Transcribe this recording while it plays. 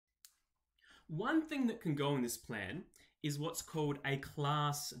One thing that can go in this plan is what's called a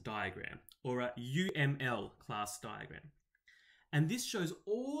class diagram, or a UML class diagram. And this shows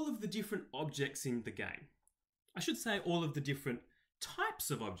all of the different objects in the game. I should say all of the different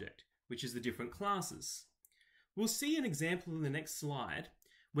types of object, which is the different classes. We'll see an example in the next slide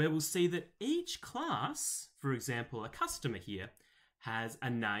where we'll see that each class, for example, a customer here, has a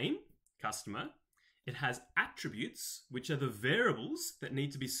name, customer. It has attributes, which are the variables that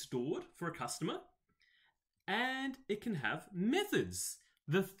need to be stored for a customer. And it can have methods,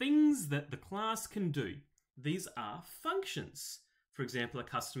 the things that the class can do. These are functions. For example, a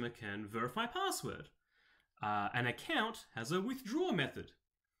customer can verify password. An account has a withdraw method.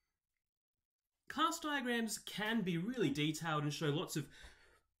 Class diagrams can be really detailed and show lots of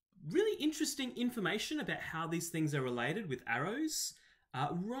really interesting information about how these things are related with arrows.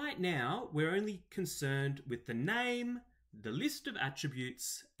 Right now, we're only concerned with the name, the list of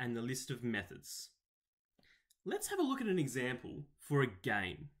attributes, and the list of methods. Let's have a look at an example for a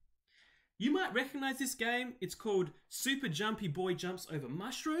game. You might recognize this game. It's called Super Jumpy Boy Jumps Over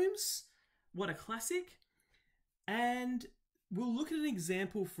Mushrooms. What a classic. And we'll look at an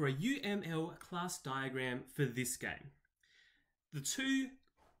example for a UML class diagram for this game. The two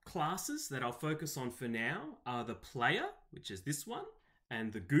classes that I'll focus on for now are the player, which is this one,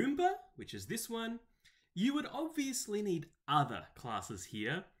 and the Goomba, which is this one. You would obviously need other classes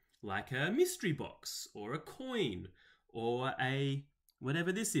here, like a mystery box, or a coin, or a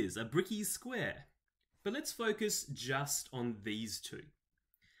whatever this is, a bricky square. But let's focus just on these two.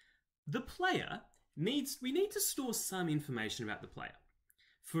 The player we need to store some information about the player.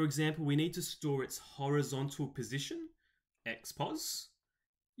 For example, we need to store its horizontal position, xpos.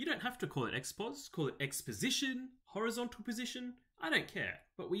 You don't have to call it xpos, call it xposition, horizontal position, I don't care,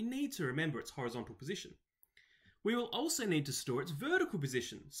 but we need to remember its horizontal position. We will also need to store its vertical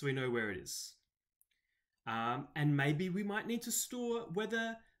position so we know where it is. And maybe we might need to store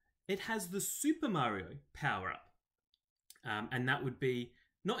whether it has the Super Mario power-up. And that would be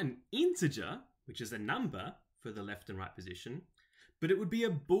not an integer, which is a number for the left and right position, but it would be a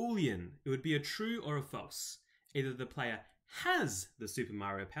Boolean. It would be a true or a false. Either the player has the Super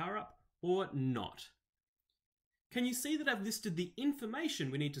Mario power-up or not. Can you see that I've listed the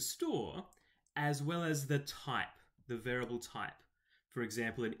information we need to store as well as the type, the variable type? For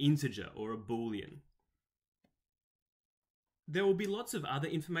example, an integer or a Boolean. There will be lots of other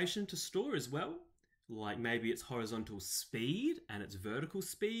information to store as well, like maybe its horizontal speed and its vertical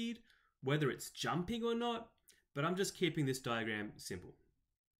speed, whether it's jumping or not, but I'm just keeping this diagram simple.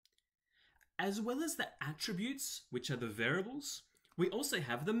 As well as the attributes, which are the variables, we also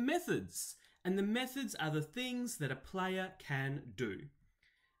have the methods, and the methods are the things that a player can do.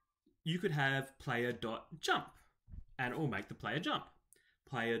 You could have player.jump, and it will make the player jump.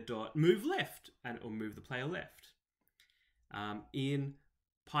 Player.move left, and it will move the player left. In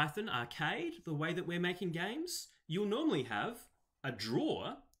Python Arcade, the way that we're making games, you'll normally have a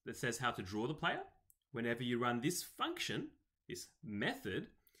drawer that says how to draw the player. Whenever you run this function, this method,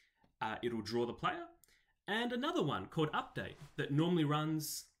 it'll draw the player. And another one called update that normally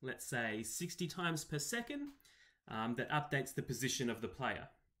runs, let's say, 60 times per second, that updates the position of the player.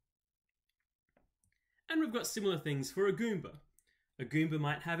 And we've got similar things for a Goomba. A Goomba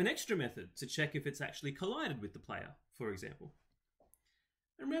might have an extra method to check if it's actually collided with the player, for example.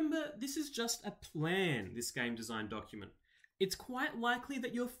 And remember, this is just a plan, this game design document. It's quite likely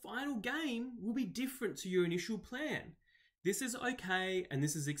that your final game will be different to your initial plan. This is okay and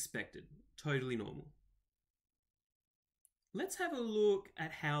this is expected, totally normal. Let's have a look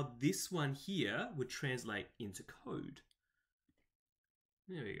at how this one here would translate into code.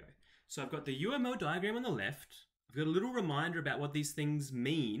 There we go. So I've got the UML diagram on the left. I've got a little reminder about what these things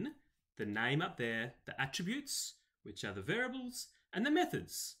mean. The name up there, the attributes, which are the variables, and the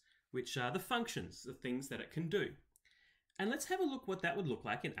methods, which are the functions, the things that it can do. And let's have a look what that would look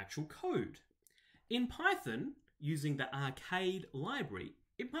like in actual code. In Python, using the arcade library,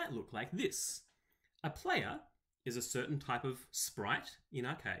 it might look like this. A player is a certain type of sprite in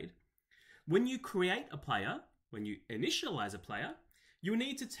arcade. When you create a player, when you initialize a player, you'll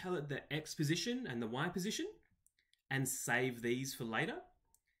need to tell it the X position and the Y position and save these for later.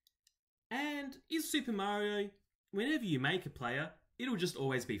 And is Super Mario, whenever you make a player, it'll just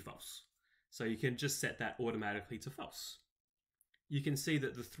always be false. So you can just set that automatically to false. You can see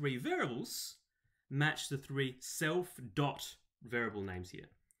that the three variables match the three self-dot variable names here.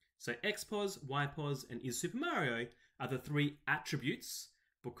 So xpos, ypos, and is Super Mario are the three attributes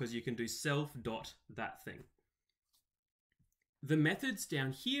because you can do self-dot that thing. The methods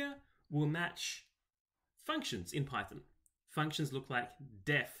down here will match functions in Python. Functions look like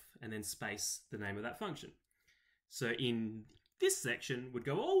def and then space the name of that function. So in this section would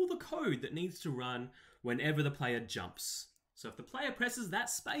go all the code that needs to run whenever the player jumps. So if the player presses that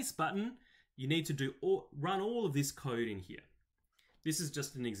space button, you need to run all of this code in here. This is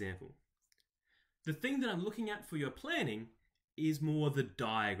just an example. The thing that I'm looking at for your planning is more the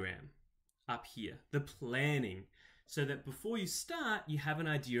diagram up here, the planning, so that before you start, you have an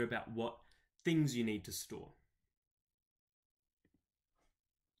idea about what things you need to store.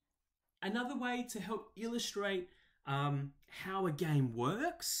 Another way to help illustrate how a game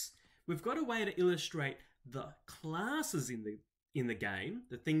works, we've got a way to illustrate the classes in the game,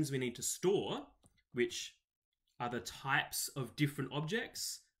 the things we need to store, which are the types of different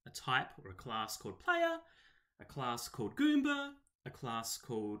objects, a type or a class called player, a class called Goomba, a class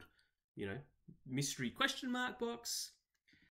called, mystery question mark box,